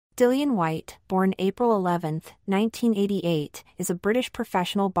Dillian Whyte, born April 11, 1988, is a British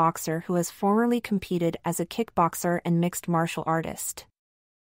professional boxer who has formerly competed as a kickboxer and mixed martial artist.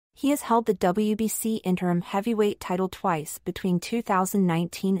 He has held the WBC interim heavyweight title twice between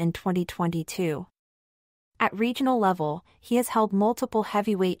 2019 and 2022. At regional level, he has held multiple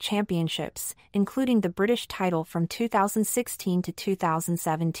heavyweight championships, including the British title from 2016 to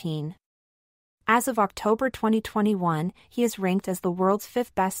 2017. As of October 2021, he is ranked as the world's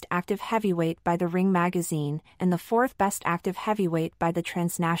 5th best active heavyweight by the Ring magazine and the 4th best active heavyweight by the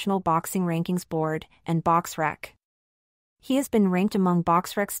Transnational Boxing Rankings Board and BoxRec. He has been ranked among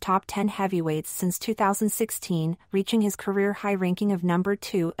BoxRec's top 10 heavyweights since 2016, reaching his career high ranking of number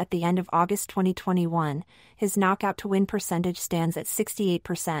 2 at the end of August 2021. His knockout-to-win percentage stands at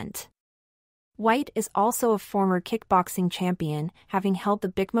 68%. Whyte is also a former kickboxing champion, having held the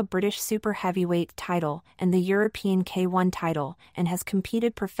BICMA British Super Heavyweight title and the European K1 title, and has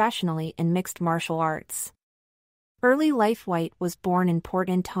competed professionally in mixed martial arts. Early life. Whyte was born in Port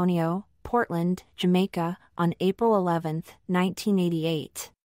Antonio, Portland, Jamaica, on April 11, 1988.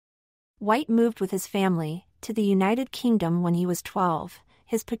 Whyte moved with his family to the United Kingdom when he was 12.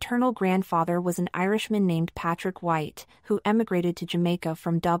 His paternal grandfather was an Irishman named Patrick Whyte, who emigrated to Jamaica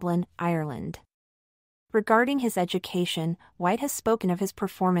from Dublin, Ireland. Regarding his education, Whyte has spoken of his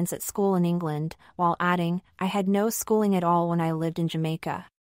performance at school in England, while adding, "I had no schooling at all when I lived in Jamaica."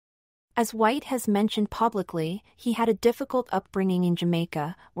 As Whyte has mentioned publicly, he had a difficult upbringing in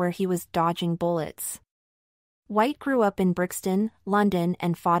Jamaica, where he was dodging bullets. Whyte grew up in Brixton, London,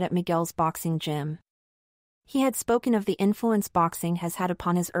 and fought at Miguel's boxing gym. He had spoken of the influence boxing has had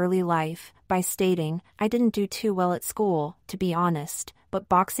upon his early life, by stating, "I didn't do too well at school, to be honest, but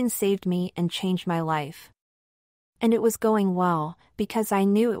boxing saved me and changed my life. And it was going well, because I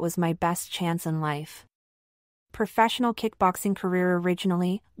knew it was my best chance in life." Professional kickboxing career.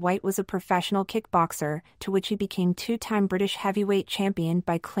 Originally, Whyte was a professional kickboxer, to which he became 2-time British heavyweight champion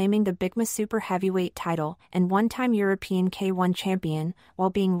by claiming the BICMA Super Heavyweight title and 1-time European K1 champion, while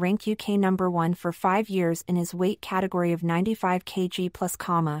being ranked UK number 1 for 5 years in his weight category of 95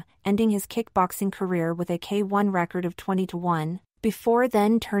 kg+, ending his kickboxing career with a K1 record of 20-1, before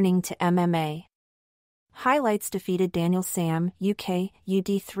then turning to MMA. Highlights: defeated Daniel Sam, UK,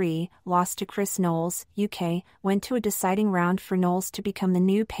 UD3, lost to Chris Knowles, UK, went to a deciding round for Knowles to become the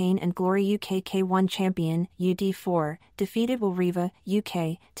new Pain and Glory UK K1 champion, UD4, defeated Will Riva,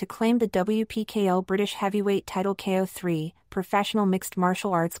 UK, to claim the WPKL British Heavyweight title. KO3, professional mixed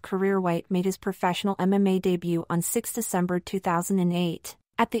martial arts career. Whyte made his professional MMA debut on 6 December 2008.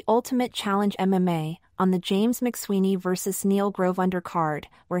 At the Ultimate Challenge MMA, on the James McSweeney vs. Neil Grove undercard,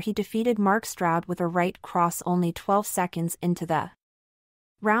 where he defeated Mark Stroud with a right cross only 12 seconds into the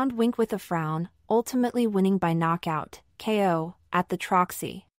round. Wink with a frown, ultimately winning by knockout, KO, at the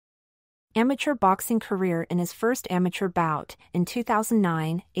Troxy. Amateur boxing career. In his first amateur bout, in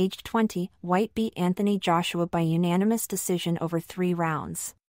 2009, aged 20, Whyte beat Anthony Joshua by unanimous decision over 3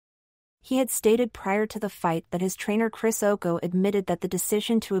 rounds. He had stated prior to the fight that his trainer Chris Oko admitted that the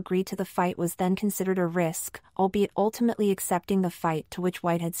decision to agree to the fight was then considered a risk, albeit ultimately accepting the fight, to which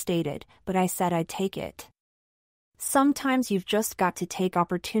Whyte had stated, "But I said I'd take it. Sometimes you've just got to take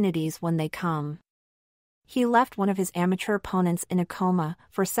opportunities when they come." He left one of his amateur opponents in a coma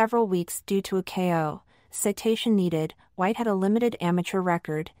for several weeks due to a KO. Citation needed. Whyte had a limited amateur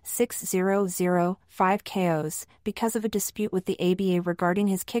record, 6-0-0, 5 KOs, because of a dispute with the ABA regarding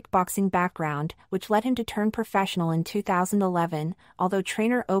his kickboxing background, which led him to turn professional in 2011. Although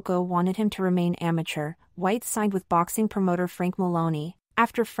trainer Oko wanted him to remain amateur, Whyte signed with boxing promoter Frank Maloney.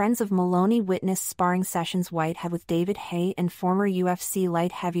 After friends of Maloney witnessed sparring sessions Whyte had with David Haye and former UFC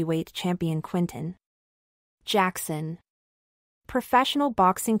light heavyweight champion Quinton Jackson. Professional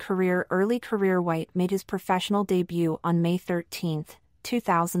boxing career. Early career. Whyte made his professional debut on May 13,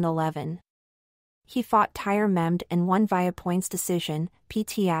 2011. He fought Tyre Memd and won via points decision,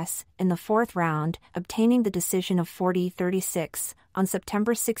 PTS, in the 4th round, obtaining the decision of 40-36. On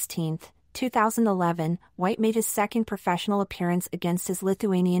September 16, 2011, Whyte made his second professional appearance against his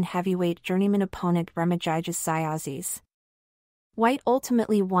Lithuanian heavyweight journeyman opponent Remigijus Siazis. Whyte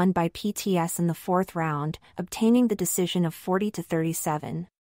ultimately won by PTS in the 4th round, obtaining the decision of 40-37.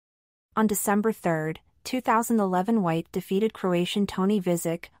 On December 3, 2011, Whyte defeated Croatian Toni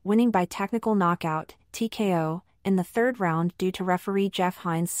Vizic, winning by technical knockout, TKO, in the 3rd round due to referee Jeff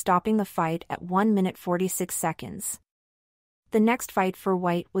Hines stopping the fight at 1 minute 46 seconds. The next fight for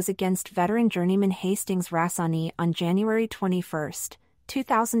Whyte was against veteran journeyman Hastings Rassani on January 21,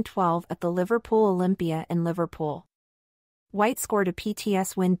 2012 at the Liverpool Olympia in Liverpool. Whyte scored a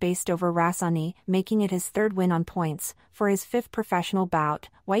PTS win based over Rassani, making it his third win on points. For his fifth professional bout,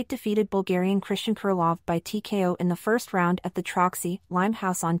 Whyte defeated Bulgarian Christian Krylov by TKO in the first round at the Troxy,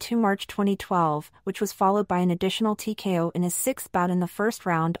 Limehouse on 2 March 2012, which was followed by an additional TKO in his sixth bout in the first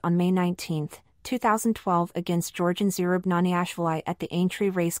round on May 19, 2012 against Georgian Zurab Naniashvili at the Aintree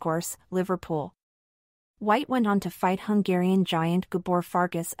Racecourse, Liverpool. Whyte went on to fight Hungarian giant Gabor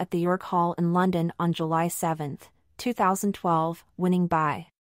Farkas at the York Hall in London on July 7, 2012, winning by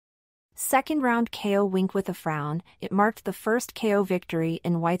second round KO wink with a frown. It marked the first KO victory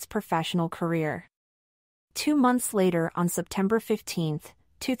in Whyte's professional career. 2 months later, on September 15,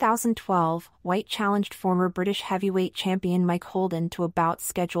 2012, Whyte challenged former British heavyweight champion Mike Holden to a bout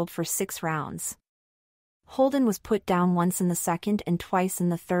scheduled for 6 rounds. Holden was put down once in the second and twice in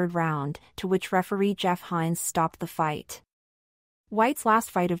the third round, to which referee Jeff Hines stopped the fight. Whyte's last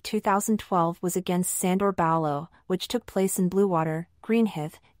fight of 2012 was against Sandor Ballo, which took place in Bluewater,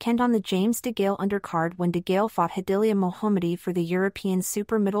 Greenhithe, Kent on the James DeGale undercard when DeGale fought Hadilia Mohammadi for the European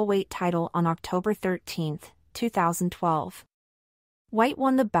super middleweight title on October 13, 2012. Whyte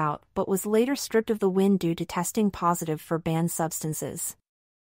won the bout but was later stripped of the win due to testing positive for banned substances.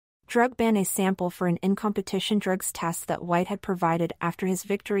 Drug ban: a sample for an in-competition drugs test that Whyte had provided after his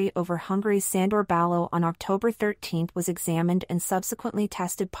victory over Hungary's Sandor Ballo on October 13 was examined and subsequently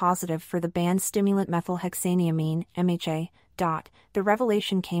tested positive for the banned stimulant methylhexaniamine, MHA. The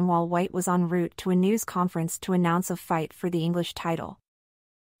revelation came while Whyte was en route to a news conference to announce a fight for the English title.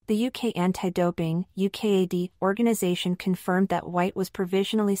 The UK Anti-Doping (UKAD) organization confirmed that Whyte was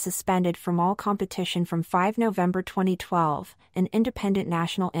provisionally suspended from all competition from 5 November 2012. An independent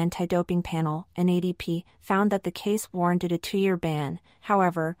National Anti-Doping Panel (NADP) found that the case warranted a 2-year ban.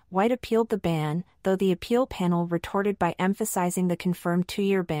 However, Whyte appealed the ban, though the appeal panel retorted by emphasizing the confirmed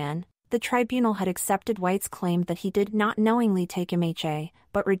 2-year ban. The tribunal had accepted Whyte's claim that he did not knowingly take MHA,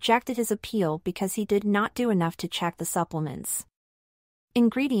 but rejected his appeal because he did not do enough to check the supplements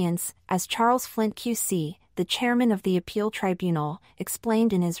ingredients, as Charles Flint QC, the chairman of the appeal tribunal,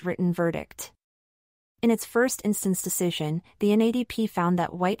 explained in his written verdict. In its first instance decision, the NADP found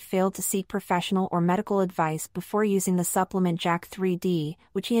that Whyte failed to seek professional or medical advice before using the supplement Jack 3D,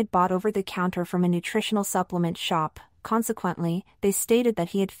 which he had bought over the counter from a nutritional supplement shop. Consequently, they stated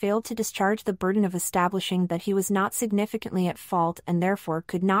that he had failed to discharge the burden of establishing that he was not significantly at fault and therefore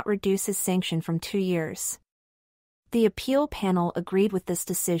could not reduce his sanction from 2 years. The appeal panel agreed with this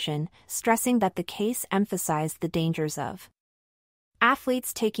decision, stressing that the case emphasized the dangers of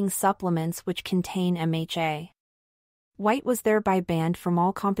athletes taking supplements which contain MHA. Whyte was thereby banned from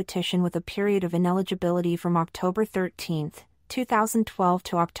all competition with a period of ineligibility from October 13, 2012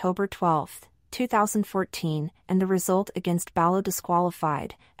 to October 12, 2014, and the result against Ballo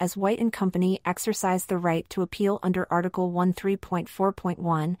disqualified, as Whyte and Company exercised the right to appeal under Article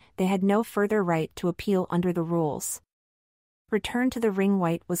 13.4.1, they had no further right to appeal under the rules. Return to the ring: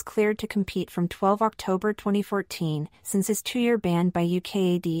 Whyte was cleared to compete from 12 October 2014, since his 2-year ban by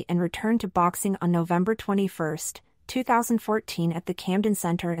UKAD, and returned to boxing on November 21, 2014 at the Camden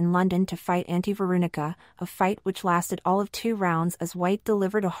Centre in London to fight Antti Verunica, a fight which lasted all of 2 rounds as Whyte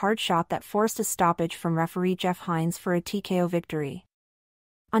delivered a hard shot that forced a stoppage from referee Jeff Hines for a TKO victory.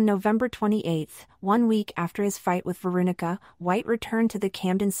 On November 28, 1 week after his fight with Verunica, Whyte returned to the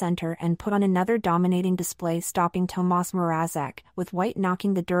Camden Centre and put on another dominating display, stopping Tomas Mrazek, with Whyte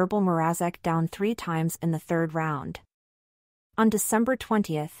knocking the durable Mrazek down 3 times in the 3rd round. On December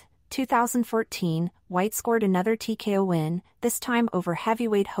 20, 2014, Whyte scored another TKO win, this time over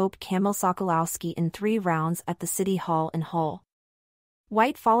heavyweight hope Kamil Sokolowski in 3 rounds at the City Hall in Hull.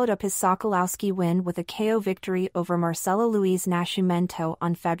 Whyte followed up his Sokolowski win with a KO victory over Marcelo Luis Nascimento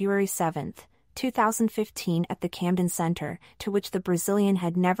on February 7, 2015 at the Camden Centre, to which the Brazilian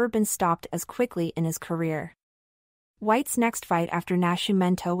had never been stopped as quickly in his career. Whyte's next fight after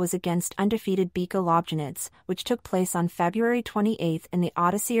Nascimento was against undefeated Bika Lobjanidze, which took place on February 28 in the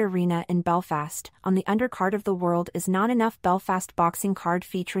Odyssey Arena in Belfast. On the undercard of the World Is Not Enough Belfast boxing card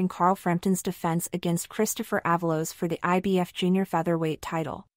featuring Carl Frampton's defense against Christopher Avalos for the IBF junior featherweight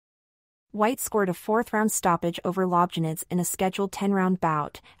title. Whyte scored a 4th-round stoppage over Lobjanidze in a scheduled 10-round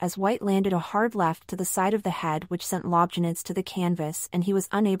bout, as Whyte landed a hard left to the side of the head which sent Lobjanidze to the canvas, and he was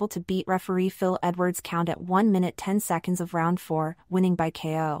unable to beat referee Phil Edwards' count at 1 minute 10 seconds of round 4, winning by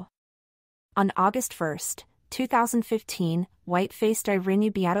KO. On August 1, 2015, Whyte faced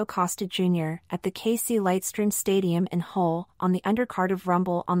Irineu Beato Costa Jr. at the KC Lightstream Stadium in Hull, on the undercard of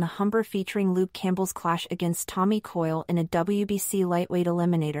Rumble on the Humber, featuring Luke Campbell's clash against Tommy Coyle in a WBC lightweight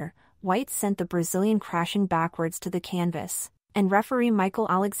eliminator. Whyte sent the Brazilian crashing backwards to the canvas. and referee Michael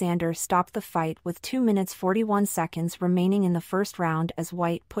Alexander stopped the fight with 2 minutes 41 seconds remaining in the first round as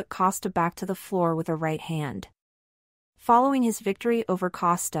Whyte put Costa back to the floor with a right hand. Following his victory over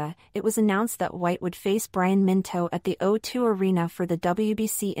Costa, it was announced that Whyte would face Brian Minto at the O2 Arena for the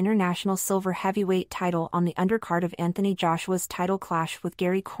WBC International Silver Heavyweight title on the undercard of Anthony Joshua's title clash with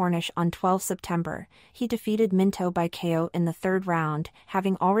Gary Cornish on 12 September. He defeated Minto by KO in the third round,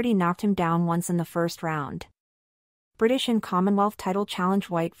 having already knocked him down once in the first round. British and Commonwealth title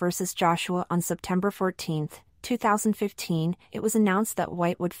challenge Whyte vs. Joshua on September 14, 2015, it was announced that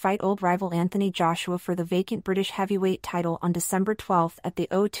Whyte would fight old rival Anthony Joshua for the vacant British heavyweight title on December 12 at the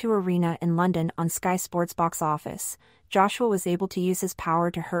O2 Arena in London on Sky Sports Box Office. Joshua was able to use his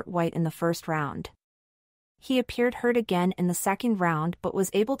power to hurt Whyte in the first round. He appeared hurt again in the second round but was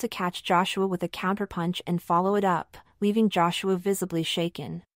able to catch Joshua with a counterpunch and follow it up, leaving Joshua visibly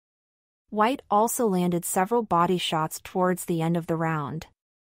shaken. Whyte also landed several body shots towards the end of the round.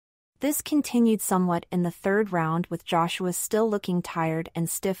 This continued somewhat in the third round with Joshua still looking tired and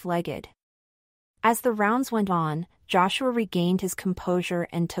stiff-legged. As the rounds went on, Joshua regained his composure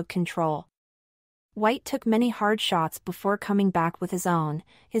and took control. Whyte took many hard shots before coming back with his own.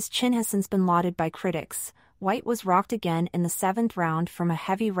 His chin has since been lauded by critics. Whyte was rocked again in the seventh round from a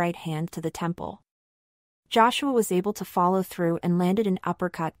heavy right hand to the temple. Joshua was able to follow through and landed an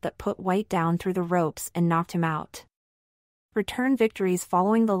uppercut that put Whyte down through the ropes and knocked him out. Return victories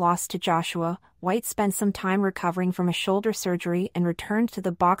following the loss to Joshua, Whyte spent some time recovering from a shoulder surgery and returned to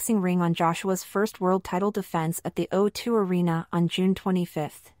the boxing ring on Joshua's first world title defense at the O2 Arena on June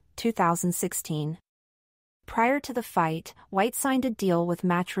 25, 2016. Prior to the fight, Whyte signed a deal with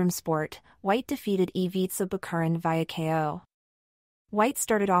Matchroom Sport. Whyte defeated Ivica Bukarin via KO. Whyte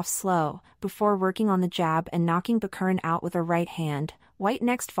started off slow, before working on the jab and knocking Bukarin out with a right hand. Whyte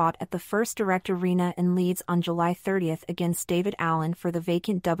next fought at the First Direct Arena in Leeds on July 30 against David Allen for the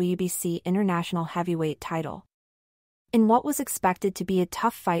vacant WBC International Heavyweight title. In what was expected to be a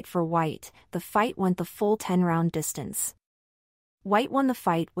tough fight for Whyte, the fight went the full 10-round distance. Whyte won the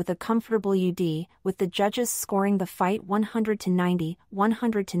fight with a comfortable UD, with the judges scoring the fight 100-90,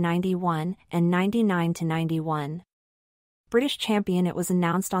 100-91, and 99-91. British champion. It was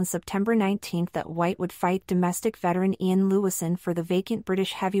announced on September 19 that Whyte would fight domestic veteran Ian Lewison for the vacant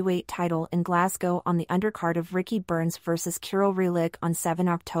British heavyweight title in Glasgow on the undercard of Ricky Burns vs. Kirill Relik on 7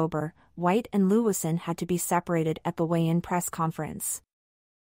 October. Whyte and Lewison had to be separated at the weigh-in press conference.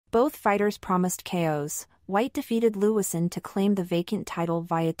 Both fighters promised KOs. Whyte defeated Lewison to claim the vacant title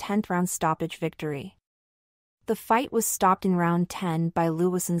via 10th-round stoppage victory. The fight was stopped in round 10 by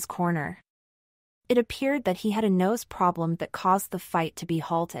Lewison's corner. It appeared that he had a nose problem that caused the fight to be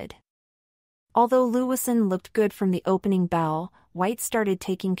halted. Although Lewison looked good from the opening bell, Whyte started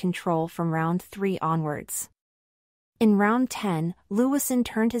taking control from round 3 onwards. In round 10, Lewison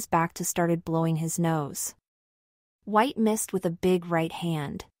turned his back to started blowing his nose. Whyte missed with a big right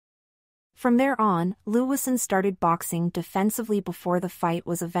hand. From there on, Lewison started boxing defensively before the fight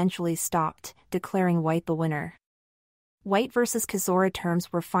was eventually stopped, declaring Whyte the winner. Whyte vs. Chisora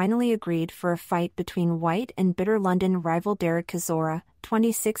terms were finally agreed for a fight between Whyte and bitter London rival Derek Chisora,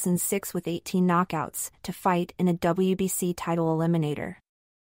 26-6 with 18 knockouts, to fight in a WBC title eliminator.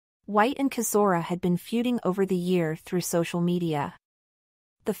 Whyte and Chisora had been feuding over the year through social media.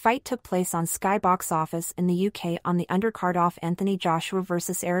 The fight took place on Sky Box Office in the UK on the undercard of Anthony Joshua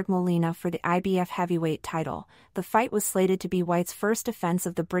vs. Eric Molina for the IBF heavyweight title. The fight was slated to be Whyte's first defense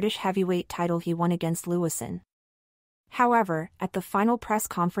of the British heavyweight title he won against Lewison. However, at the final press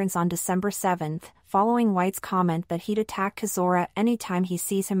conference on December 7, following Whyte's comment that he'd attack Chisora anytime he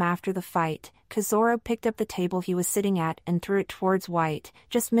sees him after the fight, Chisora picked up the table he was sitting at and threw it towards Whyte,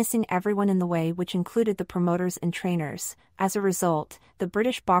 just missing everyone in the way, which included the promoters and trainers. As a result, the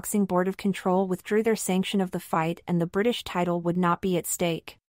British Boxing Board of Control withdrew their sanction of the fight and the British title would not be at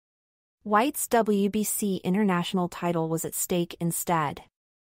stake. Whyte's WBC International title was at stake instead.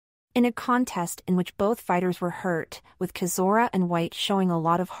 In a contest in which both fighters were hurt, with Chisora and Whyte showing a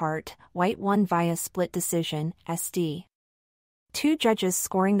lot of heart, Whyte won via split decision, SD. 2 judges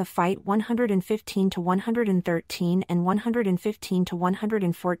scoring the fight 115-113 and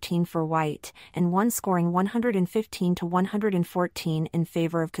 115-114 for Whyte, and 1 scoring 115-114 in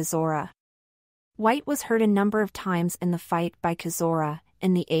favor of Chisora. Whyte was hurt a number of times in the fight by Chisora,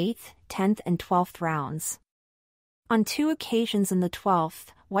 in the 8th, 10th and 12th rounds. On 2 occasions in the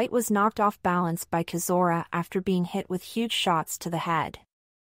 12th, Whyte was knocked off balance by Chisora after being hit with huge shots to the head.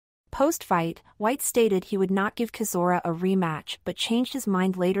 Post-fight, Whyte stated he would not give Chisora a rematch but changed his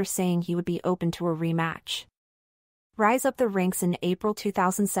mind later, saying he would be open to a rematch. Rise up the ranks. In April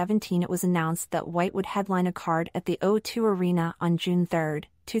 2017, it was announced that Whyte would headline a card at the O2 Arena on June 3,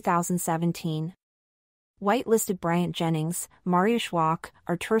 2017. Whyte listed Bryant Jennings, Mariusz Wach,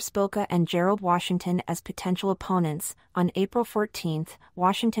 Artur Szpilka and Gerald Washington as potential opponents. On April 14,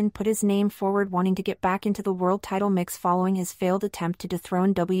 Washington put his name forward, wanting to get back into the world title mix following his failed attempt to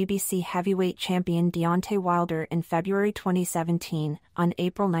dethrone WBC heavyweight champion Deontay Wilder in February 2017. On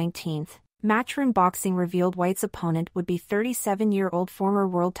April 19, Matchroom Boxing revealed Whyte's opponent would be 37-year-old former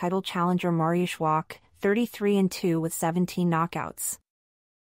world title challenger Mariusz Wach, 33-2 with 17 knockouts.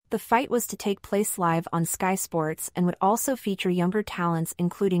 The fight was to take place live on Sky Sports and would also feature younger talents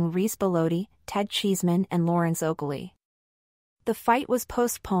including Reese Bellotti, Ted Cheeseman and Lawrence Oakley. The fight was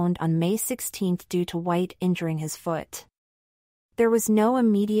postponed on May 16 due to Whyte injuring his foot. There was no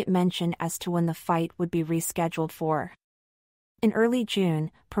immediate mention as to when the fight would be rescheduled for. In early June,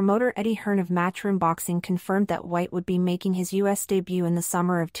 promoter Eddie Hearn of Matchroom Boxing confirmed that Whyte would be making his U.S. debut in the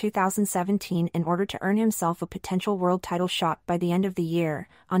summer of 2017 in order to earn himself a potential world title shot by the end of the year.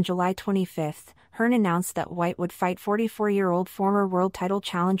 On July 25, Hearn announced that Whyte would fight 44-year-old former world title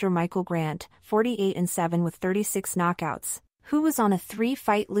challenger Michael Grant, 48-7 with 36 knockouts, who was on a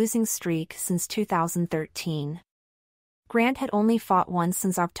 3-fight losing streak since 2013. Grant had only fought once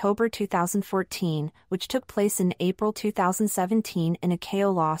since October 2014, which took place in April 2017 in a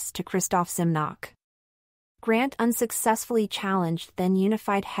KO loss to Krzysztof Szymczak. Grant unsuccessfully challenged then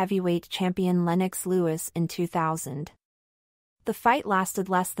unified heavyweight champion Lennox Lewis in 2000. The fight lasted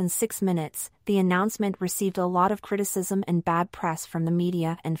less than 6 minutes. The announcement received a lot of criticism and bad press from the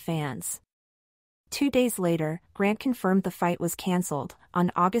media and fans. 2 days later, Grant confirmed the fight was cancelled.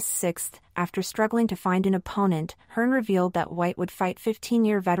 On August 6, after struggling to find an opponent, Hearn revealed that Whyte would fight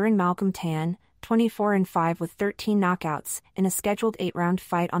 15-year veteran Malcolm Tan, 24-5 with 13 knockouts, in a scheduled 8-round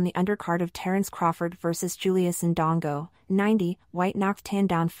fight on the undercard of Terence Crawford vs. Julius Ndongo, 90. Whyte knocked Tan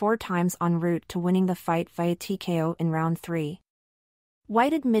down 4 times en route to winning the fight via TKO in round 3.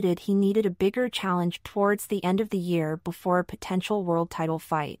 Whyte admitted he needed a bigger challenge towards the end of the year before a potential world title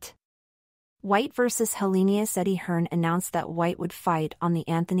fight. Whyte vs. Helenius. Eddie Hearn announced that Whyte would fight on the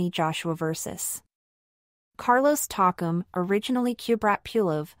Anthony Joshua vs. Carlos Takam, originally Kubrat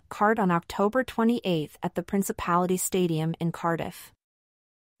Pulev, card on October 28 at the Principality Stadium in Cardiff.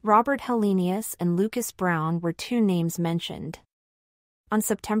 Robert Helenius and Lucas Brown were 2 names mentioned. On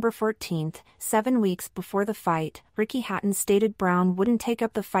September 14, 7 weeks before the fight, Ricky Hatton stated Brown wouldn't take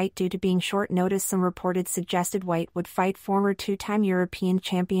up the fight due to being short notice. Some reported suggested Whyte would fight former 2-time European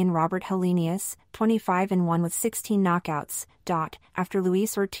champion Robert Helenius, 25-1 with 16 knockouts, after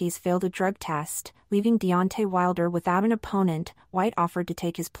Luis Ortiz failed a drug test, leaving Deontay Wilder without an opponent. Whyte offered to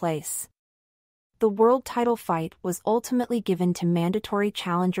take his place. The world title fight was ultimately given to mandatory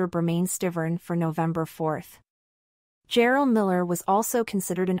challenger Bermane Stiverne for November 4. Jarrell Miller was also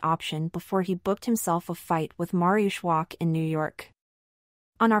considered an option before he booked himself a fight with Mariusz Wach in New York.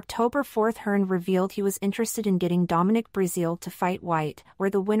 On October 4, Hearn revealed he was interested in getting Dominic Breazeale to fight Whyte, where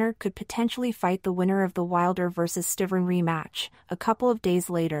the winner could potentially fight the winner of the Wilder vs. Stiverne rematch. A couple of days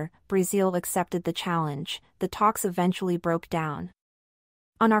later, Breazeale accepted the challenge. The talks eventually broke down.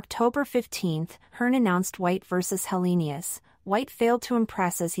 On October 15, Hearn announced Whyte vs. Helenius. Whyte failed to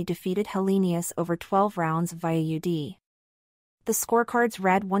impress as he defeated Helenius over 12 rounds via UD. The scorecards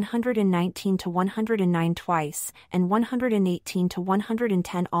read 119-109 twice, and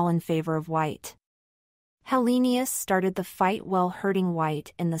 118-110 all in favor of Whyte. Helenius started the fight well, hurting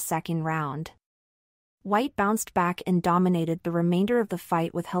Whyte in the second round. Whyte bounced back and dominated the remainder of the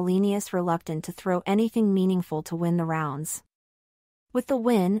fight, with Helenius reluctant to throw anything meaningful to win the rounds. With the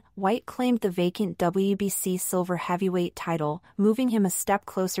win, Whyte claimed the vacant WBC silver heavyweight title, moving him a step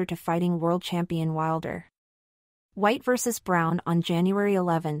closer to fighting world champion Wilder. Whyte vs. Brown. On January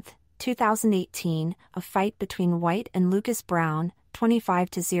 11, 2018, a fight between Whyte and Lucas Brown,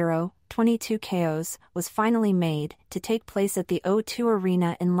 25-0, 22 KOs, was finally made, to take place at the O2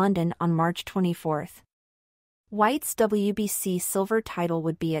 Arena in London on March 24. Whyte's WBC silver title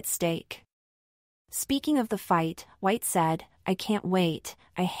would be at stake. Speaking of the fight, Whyte said, "I can't wait.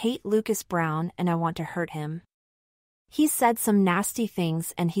 I hate Lucas Brown and I want to hurt him. He's said some nasty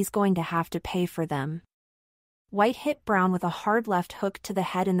things and he's going to have to pay for them." Whyte hit Brown with a hard left hook to the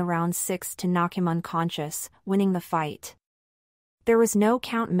head in the round 6 to knock him unconscious, winning the fight. There was no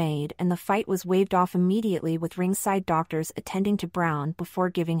count made and the fight was waved off immediately, with ringside doctors attending to Brown before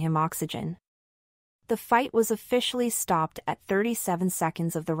giving him oxygen. The fight was officially stopped at 37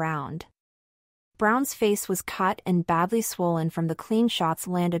 seconds of the round. Brown's face was cut and badly swollen from the clean shots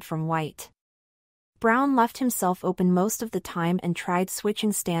landed from Whyte. Brown left himself open most of the time and tried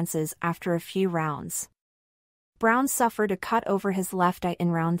switching stances after a few rounds. Brown suffered a cut over his left eye in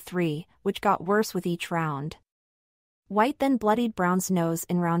round 3, which got worse with each round. Whyte then bloodied Brown's nose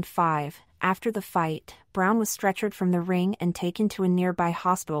in round 5. After the fight, Brown was stretchered from the ring and taken to a nearby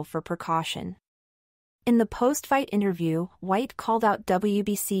hospital for precaution. In the post-fight interview, Whyte called out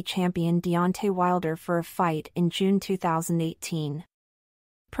WBC champion Deontay Wilder for a fight in June 2018.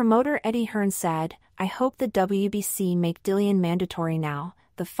 Promoter Eddie Hearn said, "I hope the WBC make Dillian mandatory now.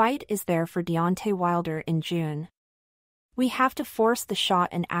 The fight is there for Deontay Wilder in June. We have to force the shot,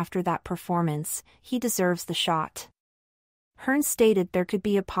 and after that performance, he deserves the shot." Hearn stated there could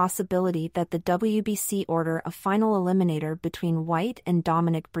be a possibility that the WBC order a final eliminator between Whyte and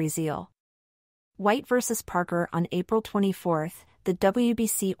Dominic Breazeale. Whyte vs. Parker. On April 24, the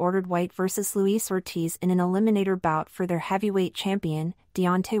WBC ordered Whyte vs. Luis Ortiz in an eliminator bout for their heavyweight champion,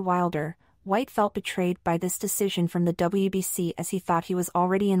 Deontay Wilder. Whyte felt betrayed by this decision from the WBC as he thought he was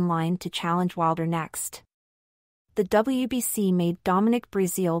already in line to challenge Wilder next. The WBC made Dominic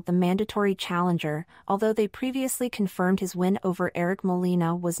Breazeale the mandatory challenger, although they previously confirmed his win over Eric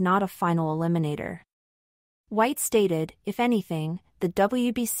Molina was not a final eliminator. Whyte stated, "If anything, the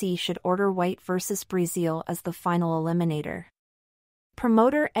WBC should order Whyte vs. Breazeale as the final eliminator."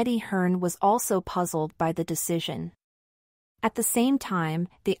 Promoter Eddie Hearn was also puzzled by the decision. At the same time,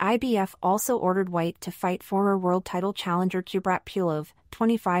 the IBF also ordered Whyte to fight former world title challenger Kubrat Pulev,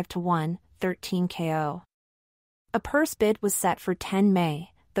 25-1, 13 KO. A purse bid was set for 10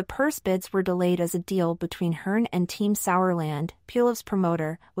 May. The purse bids were delayed as a deal between Hearn and Team Sauerland, Pulev's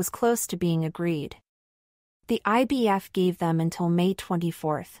promoter, was close to being agreed. The IBF gave them until May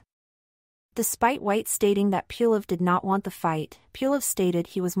 24. Despite Whyte stating that Pulev did not want the fight, Pulev stated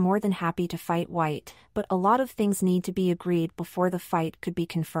he was more than happy to fight Whyte, but a lot of things need to be agreed before the fight could be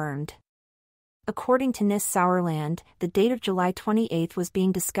confirmed. According to NIS Sauerland, the date of July 28 was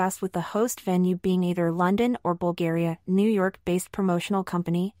being discussed, with the host venue being either London or Bulgaria. New York-based promotional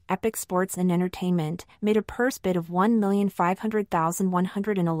company, Epic Sports and Entertainment, made a purse bid of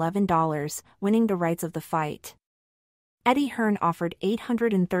 $1,500,111, winning the rights of the fight. Eddie Hearn offered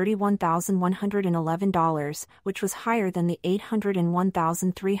 $831,111, which was higher than the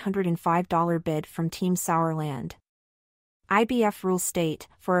 $801,305 bid from Team Sauerland. IBF rules state,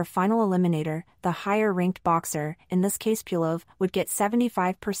 for a final eliminator, the higher-ranked boxer, in this case Pulev, would get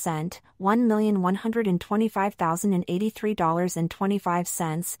 75%,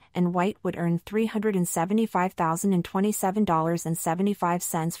 $1,125,083.25, and Whyte would earn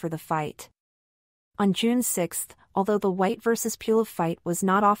 $375,027.75 for the fight. On June 6, although the Whyte vs. Pulev fight was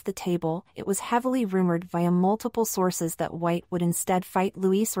not off the table, it was heavily rumored via multiple sources that Whyte would instead fight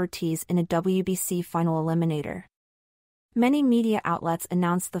Luis Ortiz in a WBC final eliminator. Many media outlets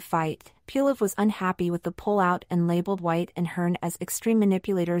announced the fight. Pulev was unhappy with the pullout and labeled Whyte and Hearn as extreme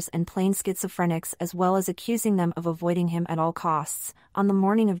manipulators and plain schizophrenics, as well as accusing them of avoiding him at all costs. On the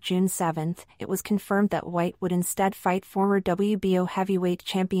morning of June 7, it was confirmed that Whyte would instead fight former WBO heavyweight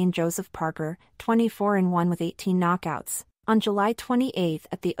champion Joseph Parker, 24-1 with 18 knockouts, on July 28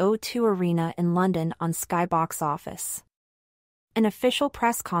 at the O2 Arena in London on Sky Box Office. An official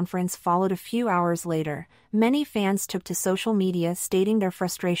press conference followed a few hours later. Many fans took to social media stating their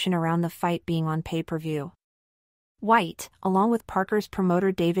frustration around the fight being on pay-per-view. Whyte, along with Parker's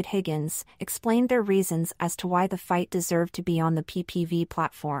promoter David Higgins, explained their reasons as to why the fight deserved to be on the PPV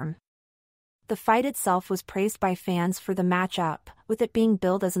platform. The fight itself was praised by fans for the matchup, with it being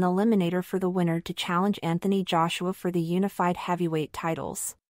billed as an eliminator for the winner to challenge Anthony Joshua for the unified heavyweight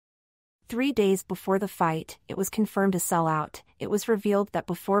titles. 3 days before the fight, it was confirmed a sellout. It was revealed that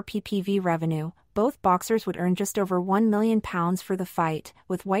before PPV revenue, both boxers would earn just over £1 million for the fight,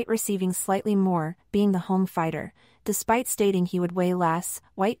 with Whyte receiving slightly more, being the home fighter. Despite stating he would weigh less,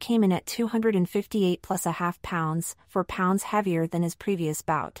 Whyte came in at 258 plus a half pounds, 4 pounds heavier than his previous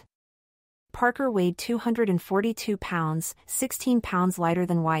bout. Parker weighed 242 pounds, 16 pounds lighter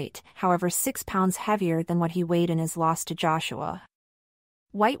than Whyte, however 6 pounds heavier than what he weighed in his loss to Joshua.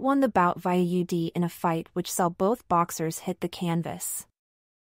 Whyte won the bout via UD in a fight which saw both boxers hit the canvas.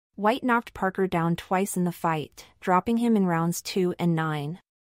 Whyte knocked Parker down twice in the fight, dropping him in rounds 2 and 9.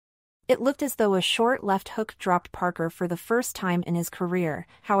 It looked as though a short left hook dropped Parker for the first time in his career,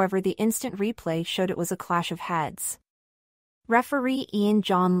 however the instant replay showed it was a clash of heads. Referee Ian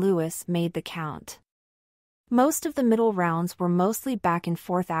John Lewis made the count. Most of the middle rounds were mostly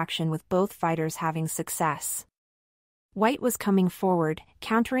back-and-forth action, with both fighters having success. Whyte was coming forward,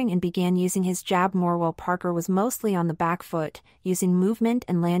 countering and began using his jab more, while Parker was mostly on the back foot, using movement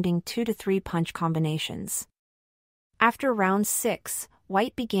and landing 2 to 3 punch combinations. After round 6,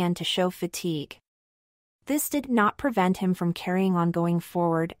 Whyte began to show fatigue. This did not prevent him from carrying on going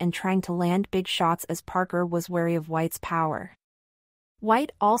forward and trying to land big shots as Parker was wary of Whyte's power.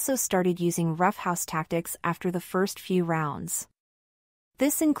 Whyte also started using roughhouse tactics after the first few rounds.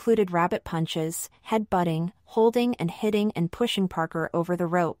 This included rabbit punches, head-butting, holding and hitting and pushing Parker over the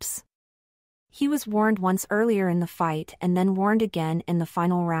ropes. He was warned once earlier in the fight and then warned again in the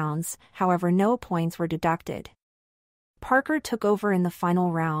final rounds, however no points were deducted. Parker took over in the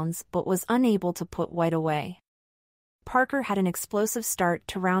final rounds but was unable to put Whyte away. Parker had an explosive start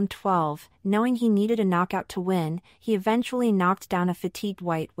to round 12, knowing he needed a knockout to win. He eventually knocked down a fatigued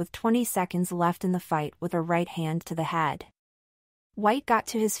Whyte with 20 seconds left in the fight with a right hand to the head. Whyte got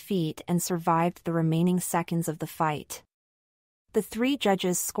to his feet and survived the remaining seconds of the fight. The three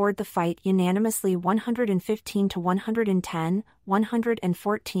judges scored the fight unanimously 115 to 110,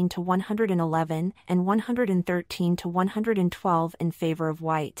 114 to 111, and 113 to 112 in favor of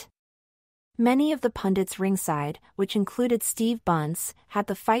Whyte. Many of the pundits ringside, which included Steve Bunce, had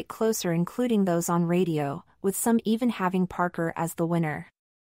the fight closer, including those on radio, with some even having Parker as the winner.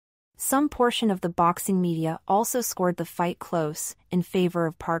 Some portion of the boxing media also scored the fight close, in favor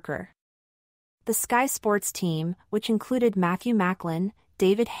of Parker. The Sky Sports team, which included Matthew Macklin,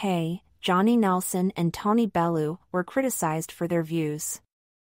 David Hay, Johnny Nelson and Tony Bellew, were criticized for their views.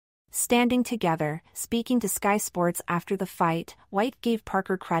 Standing together, speaking to Sky Sports after the fight, Whyte gave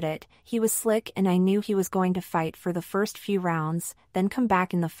Parker credit. "He was slick and I knew he was going to fight for the first few rounds, then come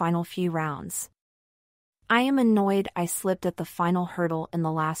back in the final few rounds. I am annoyed I slipped at the final hurdle in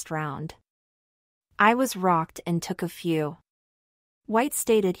the last round. I was rocked and took a few." Whyte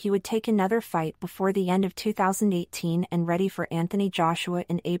stated he would take another fight before the end of 2018 and ready for Anthony Joshua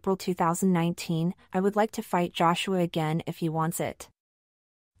in April 2019. "I would like to fight Joshua again if he wants it.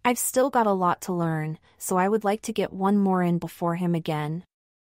 I've still got a lot to learn, so I would like to get one more in before him again."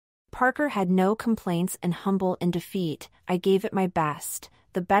 Parker had no complaints and humble in defeat. "I gave it my best,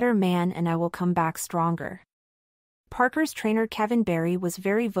 the better man, and I will come back stronger." Parker's trainer Kevin Barry was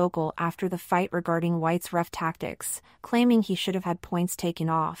very vocal after the fight regarding Whyte's rough tactics, claiming he should have had points taken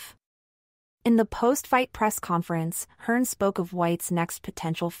off. In the post-fight press conference, Hearn spoke of Whyte's next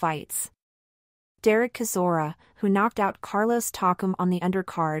potential fights. Derek Chisora, who knocked out Carlos Takam on the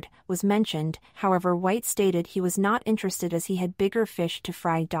undercard, was mentioned. However, Whyte stated he was not interested as he had bigger fish to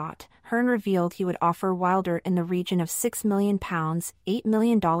fry. Hearn revealed he would offer Wilder in the region of £6 million, $8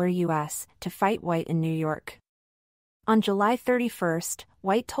 million US, to fight Whyte in New York. On July 31,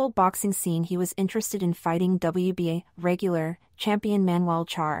 Whyte told Boxing Scene he was interested in fighting WBA regular champion Manuel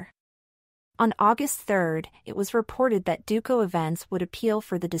Char. On August 3, it was reported that Duco Events would appeal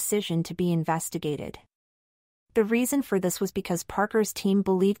for the decision to be investigated. The reason for this was because Parker's team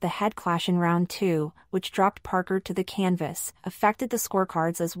believed the head clash in round 2, which dropped Parker to the canvas, affected the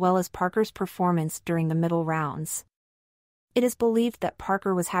scorecards as well as Parker's performance during the middle rounds. It is believed that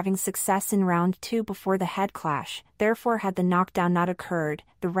Parker was having success in round 2 before the head clash, therefore had the knockdown not occurred,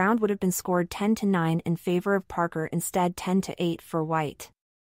 the round would have been scored 10-9 in favor of Parker, instead 10-8 for Whyte.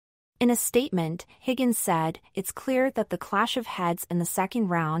 In a statement, Higgins said, "It's clear that the clash of heads in the second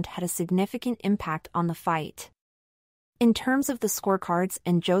round had a significant impact on the fight. In terms of the scorecards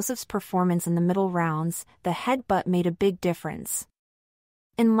and Joseph's performance in the middle rounds, the headbutt made a big difference.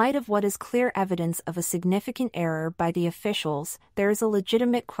 In light of what is clear evidence of a significant error by the officials, there is a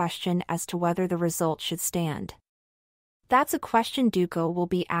legitimate question as to whether the result should stand. That's a question Duco will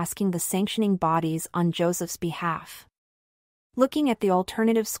be asking the sanctioning bodies on Joseph's behalf." Looking at the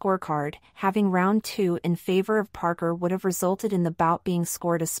alternative scorecard, having round 2 in favor of Parker would have resulted in the bout being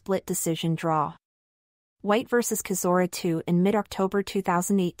scored a split decision draw. Whyte vs. Chisora 2 in mid-October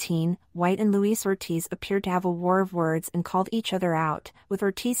 2018, Whyte and Luis Ortiz appeared to have a war of words and called each other out, with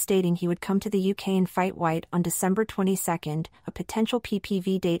Ortiz stating he would come to the UK and fight Whyte on December 22, a potential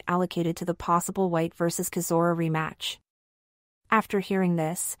PPV date allocated to the possible Whyte vs. Chisora rematch. After hearing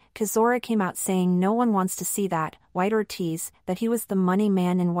this, Chisora came out saying no one wants to see that, Whyte Ortiz, that he was the money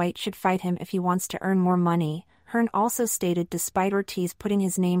man and Whyte should fight him if he wants to earn more money. Hearn also stated despite Ortiz putting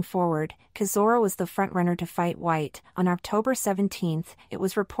his name forward, Chisora was the frontrunner to fight Whyte. On October 17, it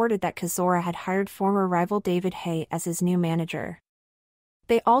was reported that Chisora had hired former rival David Hay as his new manager.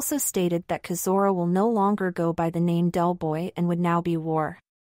 They also stated that Chisora will no longer go by the name Del Boy and would now be War.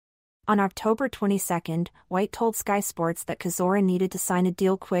 On October 22, Whyte told Sky Sports that Chisora needed to sign a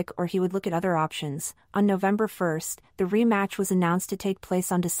deal quick or he would look at other options. On November 1, the rematch was announced to take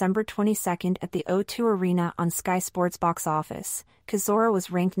place on December 22 at the O2 Arena on Sky Sports box office. Chisora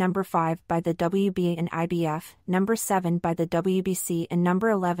was ranked number 5 by the WBA and IBF, number 7 by the WBC and number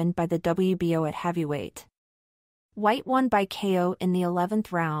 11 by the WBO at heavyweight. Whyte won by KO in the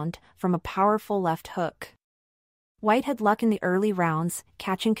 11th round, from a powerful left hook. Whyte had luck in the early rounds,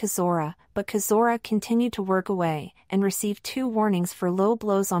 catching Chisora, but Chisora continued to work away, and received 2 warnings for low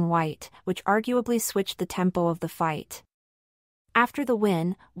blows on Whyte, which arguably switched the tempo of the fight. After the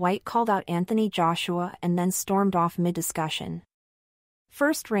win, Whyte called out Anthony Joshua and then stormed off mid-discussion.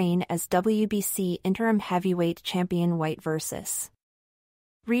 First reign as WBC interim heavyweight champion Whyte vs.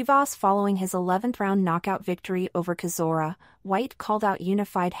 Rivas. Following his 11th round knockout victory over Chisora, Whyte called out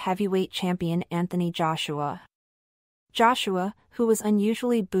unified heavyweight champion Anthony Joshua. Joshua, who was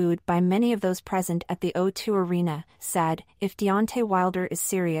unusually booed by many of those present at the O2 Arena, said, "If Deontay Wilder is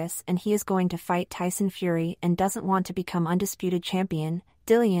serious and he is going to fight Tyson Fury and doesn't want to become undisputed champion,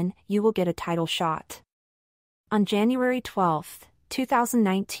 Dillian, you will get a title shot." On January 12,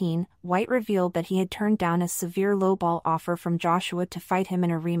 2019, Whyte revealed that he had turned down a severe lowball offer from Joshua to fight him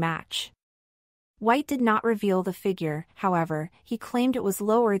in a rematch. Whyte did not reveal the figure, however. He claimed it was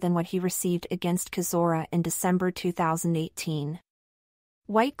lower than what he received against Chisora in December 2018.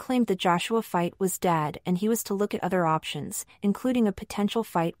 Whyte claimed the Joshua fight was dead and he was to look at other options, including a potential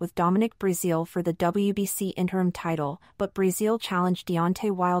fight with Dominic Breazeale for the WBC interim title, but Breazeale challenged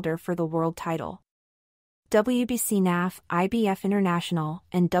Deontay Wilder for the world title. WBC NAF, IBF International,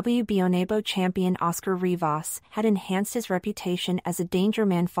 and WBO NABO champion Oscar Rivas had enhanced his reputation as a danger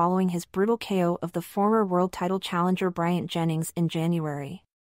man following his brutal KO of the former world title challenger Bryant Jennings in January.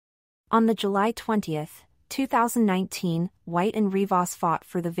 On the July 20, 2019, Whyte and Rivas fought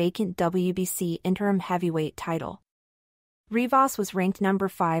for the vacant WBC interim heavyweight title. Rivas was ranked number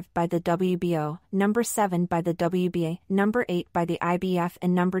 5 by the WBO, number 7 by the WBA, number 8 by the IBF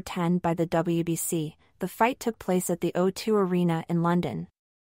and number 10 by the WBC. The fight took place at the O2 Arena in London.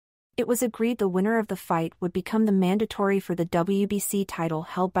 It was agreed the winner of the fight would become the mandatory for the WBC title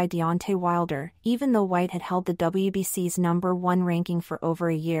held by Deontay Wilder, even though Whyte had held the WBC's number 1 ranking for over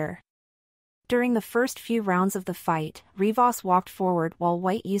a year. During the first few rounds of the fight, Rivas walked forward while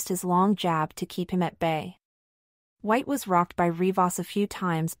Whyte used his long jab to keep him at bay. Whyte was rocked by Rivas a few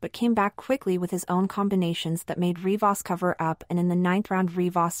times but came back quickly with his own combinations that made Rivas cover up, and in the 9th round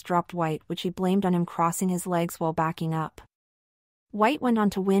Rivas dropped Whyte, which he blamed on him crossing his legs while backing up. Whyte went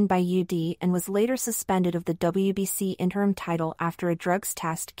on to win by UD and was later suspended of the WBC interim title after a drugs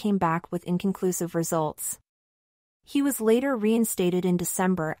test came back with inconclusive results. He was later reinstated in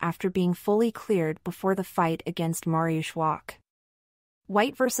December after being fully cleared before the fight against Mariusz Wach.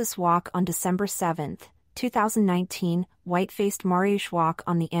 Whyte vs. Wach on December 7, 2019, Whyte faced Mariusz Wach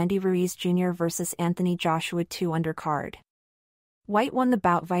on the Andy Ruiz Jr. vs. Anthony Joshua 2 undercard. Whyte won the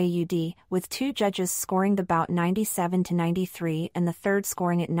bout via UD, with 2 judges scoring the bout 97-93 and the third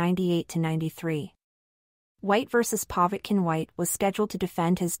scoring it 98-93. Whyte vs. Povetkin. Whyte was scheduled to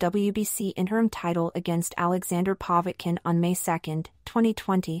defend his WBC interim title against Alexander Povetkin on May 2,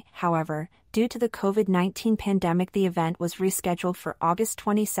 2020, however, due to the COVID-19 pandemic the event was rescheduled for August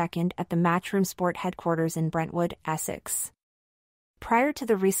 22 at the Matchroom Sport headquarters in Brentwood, Essex. Prior to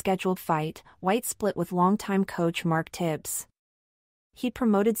the rescheduled fight, Whyte split with longtime coach Mark Tibbs. He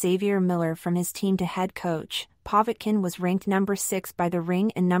promoted Xavier Miller from his team to head coach. Povetkin was ranked number 6 by the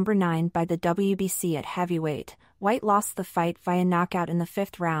Ring and number 9 by the WBC at heavyweight. Whyte lost the fight via knockout in the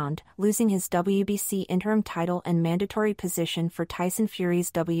 5th round, losing his WBC interim title and mandatory position for Tyson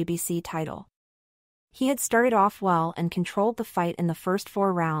Fury's WBC title. He had started off well and controlled the fight in the first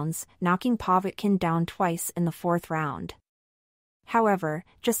 4 rounds, knocking Povetkin down twice in the 4th round. However,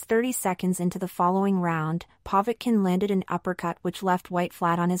 just 30 seconds into the following round, Povetkin landed an uppercut which left Whyte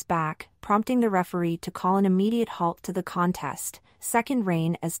flat on his back, prompting the referee to call an immediate halt to the contest. Second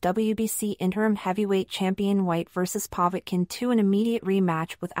reign as WBC interim heavyweight champion Whyte vs. Povetkin 2. An immediate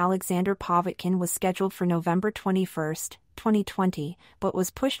rematch with Alexander Povetkin was scheduled for November 21, 2020, but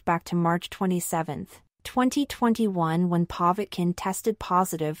was pushed back to March 27, 2021 when Povetkin tested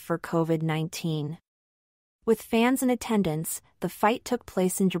positive for COVID-19. With fans in attendance, the fight took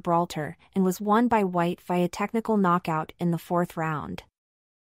place in Gibraltar and was won by Whyte via technical knockout in the 4th round.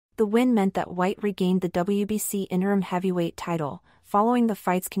 The win meant that Whyte regained the WBC interim heavyweight title. Following the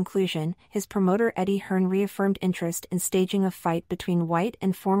fight's conclusion, his promoter Eddie Hearn reaffirmed interest in staging a fight between Whyte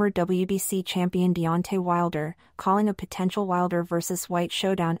and former WBC champion Deontay Wilder, calling a potential Wilder vs. Whyte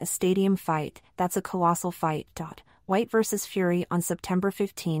showdown a stadium fight. That's a colossal fight. Whyte vs. Fury on September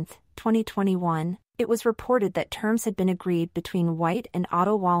 15, 2021. It was reported that terms had been agreed between Whyte and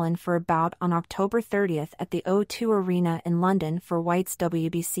Otto Wallin for a bout on October 30 at the O2 Arena in London for Whyte's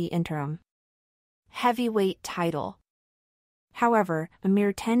WBC interim heavyweight title. However, a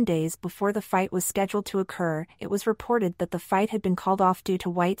mere 10 days before the fight was scheduled to occur, it was reported that the fight had been called off due to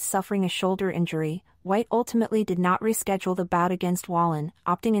Whyte suffering a shoulder injury. Whyte ultimately did not reschedule the bout against Wallin,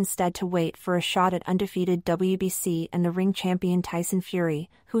 opting instead to wait for a shot at undefeated WBC and the ring champion Tyson Fury,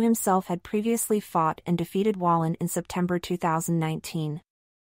 who himself had previously fought and defeated Wallin in September 2019.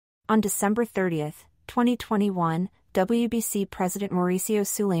 On December 30, 2021, WBC President Mauricio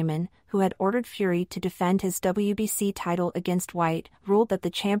Suleiman, who had ordered Fury to defend his WBC title against Whyte, ruled that the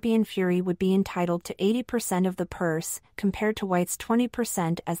champion Fury would be entitled to 80% of the purse, compared to Whyte's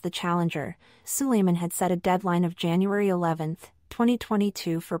 20% as the challenger. Suleiman had set a deadline of January 11,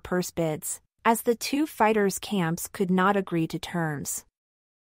 2022 for purse bids, as the two fighters' camps could not agree to terms.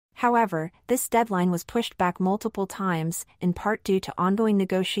 However, this deadline was pushed back multiple times, in part due to ongoing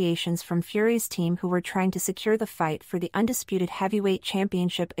negotiations from Fury's team, who were trying to secure the fight for the undisputed heavyweight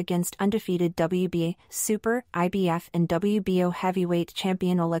championship against undefeated WBA, Super, IBF and WBO heavyweight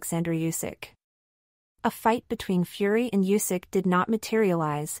champion Alexander Usyk. A fight between Fury and Usyk did not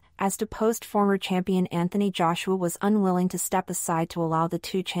materialize, as deposed former champion Anthony Joshua was unwilling to step aside to allow the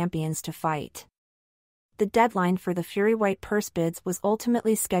two champions to fight. The deadline for the Fury-Whyte purse bids was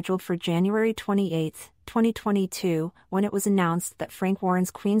ultimately scheduled for January 28, 2022, when it was announced that Frank Warren's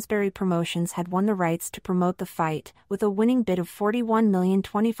Queensberry Promotions had won the rights to promote the fight, with a winning bid of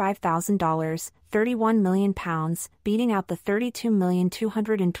 $41,025,000, £31 million, beating out the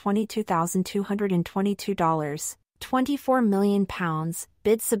 $32,222,222, £24 million,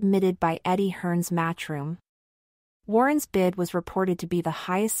 bid submitted by Eddie Hearn's Matchroom. Warren's bid was reported to be the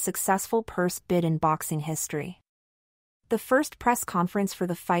highest successful purse bid in boxing history. The first press conference for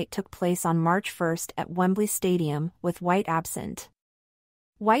the fight took place on March 1 at Wembley Stadium, with Whyte absent.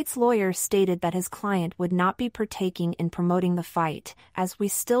 Whyte's lawyer stated that his client would not be partaking in promoting the fight, as we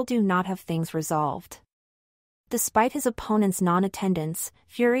still do not have things resolved. Despite his opponent's non-attendance,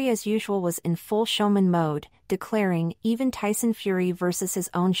 Fury as usual was in full showman mode, declaring even Tyson Fury versus his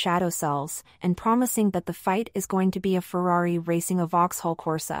own shadow selves, and promising that the fight is going to be a Ferrari racing a Vauxhall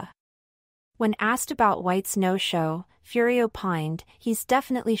Corsa. When asked about Whyte's no-show, Fury opined, "He's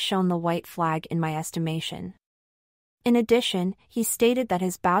definitely shown the white flag in my estimation." In addition, he stated that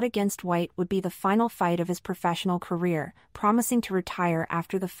his bout against Whyte would be the final fight of his professional career, promising to retire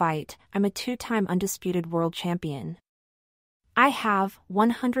after the fight. "I'm a two-time undisputed world champion. I have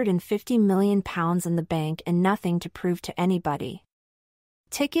 £150 million in the bank and nothing to prove to anybody."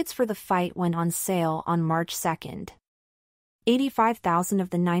 Tickets for the fight went on sale on March 2. 85,000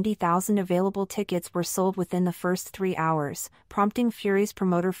 of the 90,000 available tickets were sold within the first 3 hours, prompting Fury's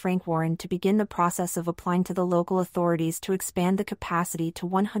promoter Frank Warren to begin the process of applying to the local authorities to expand the capacity to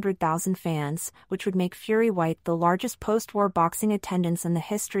 100,000 fans, which would make Fury-Whyte the largest post-war boxing attendance in the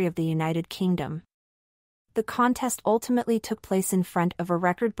history of the United Kingdom. The contest ultimately took place in front of a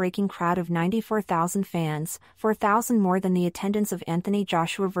record-breaking crowd of 94,000 fans, 4,000 more than the attendance of Anthony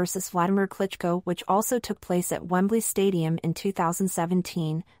Joshua vs. Vladimir Klitschko, which also took place at Wembley Stadium in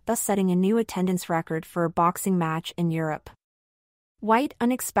 2017, thus setting a new attendance record for a boxing match in Europe. Whyte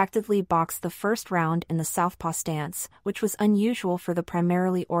unexpectedly boxed the first round in the southpaw stance, which was unusual for the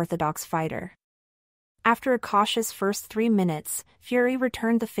primarily orthodox fighter. After a cautious first 3 minutes, Fury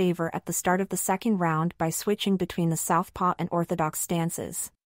returned the favor at the start of the second round by switching between the southpaw and orthodox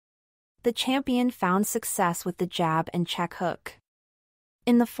stances. The champion found success with the jab and check hook.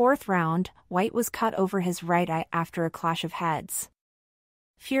 In the fourth round, Whyte was cut over his right eye after a clash of heads.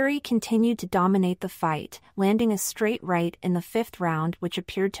 Fury continued to dominate the fight, landing a straight right in the fifth round, which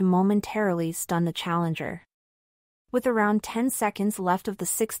appeared to momentarily stun the challenger. With around 10 seconds left of the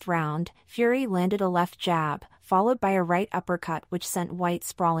sixth round, Fury landed a left jab, followed by a right uppercut which sent Whyte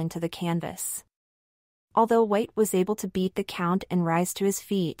sprawling to the canvas. Although Whyte was able to beat the count and rise to his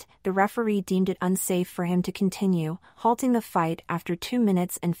feet, the referee deemed it unsafe for him to continue, halting the fight after 2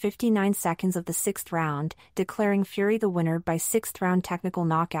 minutes and 59 seconds of the sixth round, declaring Fury the winner by sixth-round technical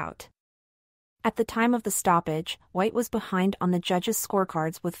knockout. At the time of the stoppage, Whyte was behind on the judges'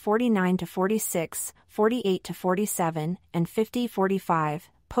 scorecards with 49-46, 48-47, and 50-45.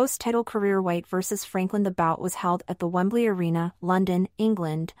 Post-title career Whyte vs. Franklin. The bout was held at the Wembley Arena, London,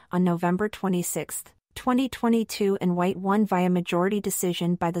 England, on November 26, 2022, and Whyte won via majority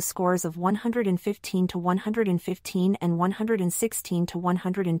decision by the scores of 115-115 and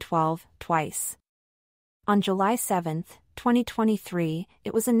 116-112, twice. On July 7, 2023,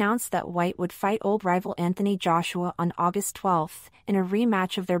 it was announced that Whyte would fight old rival Anthony Joshua on August 12 in a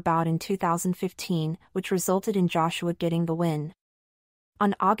rematch of their bout in 2015, which resulted in Joshua getting the win.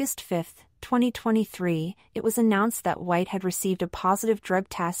 On August 5, 2023, it was announced that Whyte had received a positive drug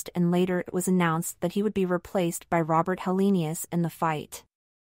test, and later it was announced that he would be replaced by Robert Helenius in the fight.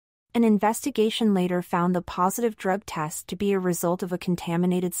 An investigation later found the positive drug test to be a result of a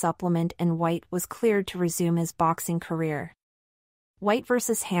contaminated supplement, and Whyte was cleared to resume his boxing career. Whyte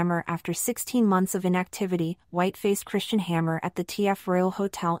vs. Hammer. After 16 months of inactivity, Whyte faced Christian Hammer at the TF Royal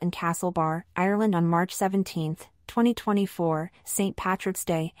Hotel in Castlebar, Ireland on March 17, 2024, St. Patrick's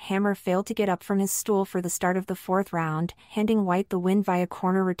Day. Hammer failed to get up from his stool for the start of the fourth round, handing Whyte the win via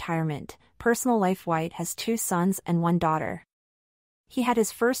corner retirement. Personal life. Whyte has 2 sons and 1 daughter. He had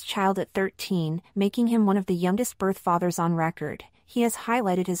his first child at 13, making him one of the youngest birth fathers on record. He has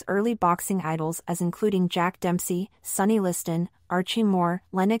highlighted his early boxing idols as including Jack Dempsey, Sonny Liston, Archie Moore,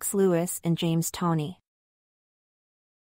 Lennox Lewis, and James Toney.